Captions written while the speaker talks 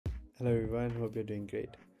Hello everyone, hope you're doing great.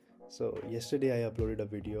 So yesterday I uploaded a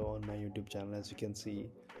video on my YouTube channel, as you can see.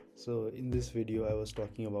 So in this video I was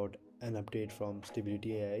talking about an update from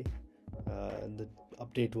Stability AI. The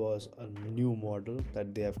update was a new model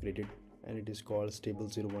that they have created, and it is called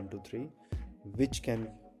Stability Zero123, which can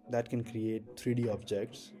create 3D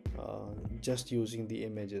objects just using the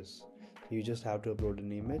images. You just have to upload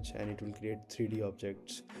an image and it will create 3D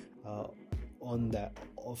objects uh, on that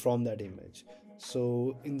from that image.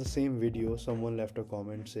 So in the same video someone left a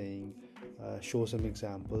comment saying show some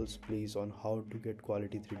examples please on how to get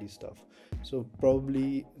quality 3D stuff. So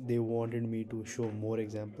probably they wanted me to show more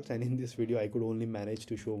examples, and in this video I could only manage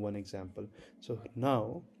to show one example. So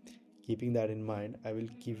now, keeping that in mind, I will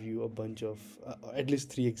give you a bunch of at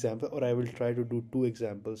least three examples, or I will try to do two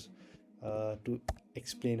examples to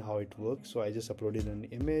explain how it works. So I just uploaded an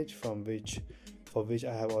image for which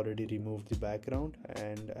I have already removed the background,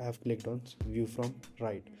 and I have clicked on view from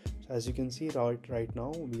right. So as you can see, right now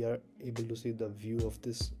we are able to see the view of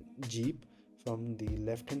this Jeep from the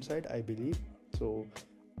left hand side, I believe. So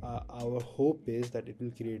our hope is that it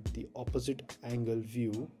will create the opposite angle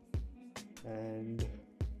view. And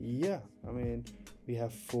yeah, I mean, we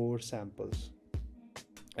have 4 samples,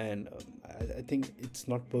 and I think it's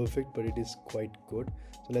not perfect, but it is quite good.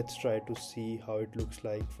 So let's try to see how it looks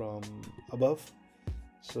like from above.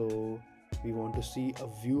 So we want to see a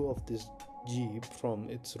view of this Jeep from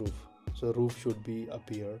its roof. So the roof should be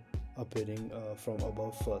appearing from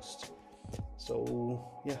above first. So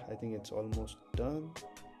yeah, I think it's almost done.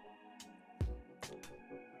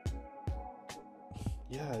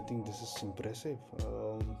 Yeah, I think this is impressive.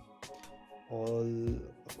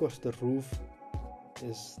 Of course, the roof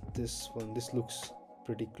is this one. This looks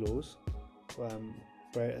pretty close, so I'm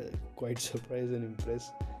quite surprised and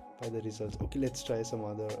impressed by the results. Okay, let's try some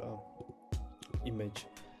other image.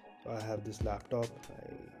 So I have this laptop.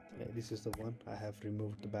 This is the one I have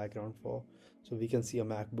removed the background for, so we can see a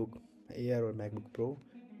MacBook Air or MacBook Pro.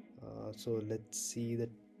 So let's see the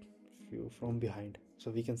view from behind.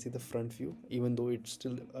 So we can see the front view, even though it's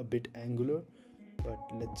still a bit angular, but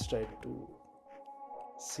let's try to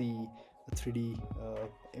see a 3D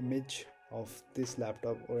image of this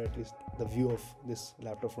laptop, or at least the view of this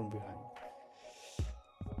laptop from behind.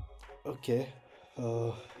 Okay,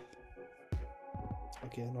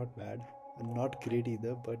 not bad and not great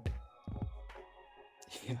either, but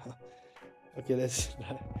yeah. Okay, let's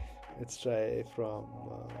try from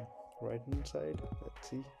right hand side. Let's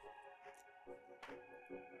see.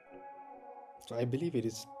 So I believe it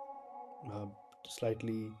is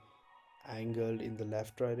slightly angled in the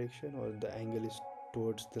left direction, or the angle is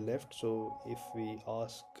towards the left. So if we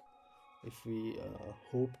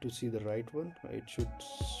hope to see the right one, it should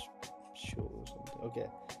show something. Okay,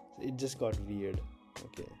 so it just got weird.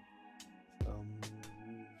 Okay,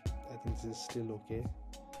 I think this is still okay.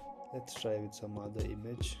 Let's try with some other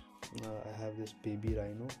image. I have this baby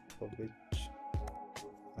rhino, for which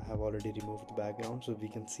I have already removed the background, so we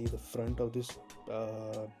can see the front of this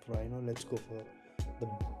rhino. Let's go for the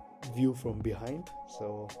view from behind.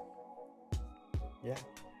 So yeah,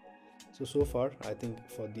 so far I think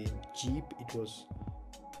for the Jeep it was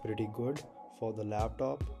pretty good. For the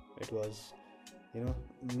laptop it was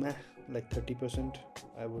meh, like 30%.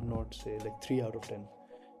 I would not say, like 3 out of 10.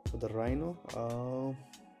 For the rhino,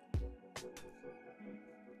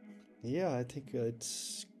 yeah, I think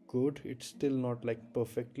it's good. It's still not like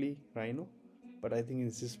perfectly rhino, but I think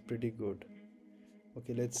this is pretty good.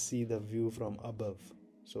 Okay, let's see the view from above.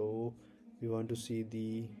 So we want to see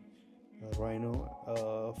the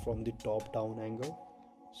rhino from the top down angle.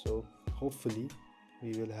 So hopefully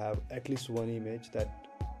we will have at least one image that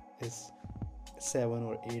is 7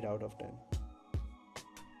 or 8 out of 10.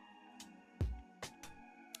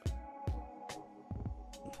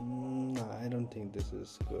 I don't think this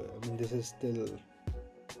is good. I mean, this is still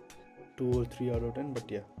 2 or 3 out of 10, but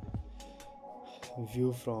yeah.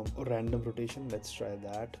 View from random rotation, let's try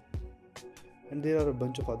that. And there are a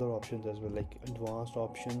bunch of other options as well, like advanced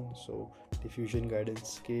options, so diffusion guidance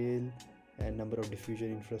scale and number of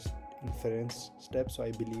diffusion inference steps. So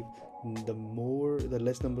I believe the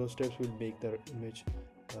less number of steps will make the image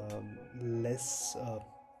less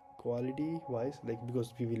quality wise, like,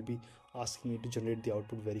 because we will be asking it to generate the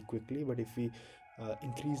output very quickly. But if we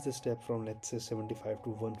increase the step from, let's say, 75 to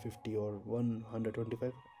 150 or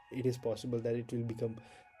 125, it is possible that it will become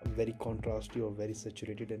very contrasty or very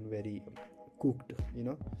saturated and very cooked.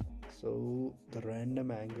 So the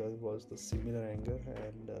random angle was the similar angle,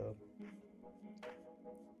 and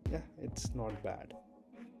yeah, it's not bad.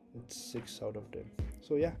 It's 6 out of 10.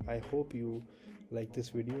 So yeah, I hope you like this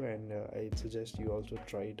video, and I suggest you also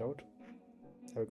try it out.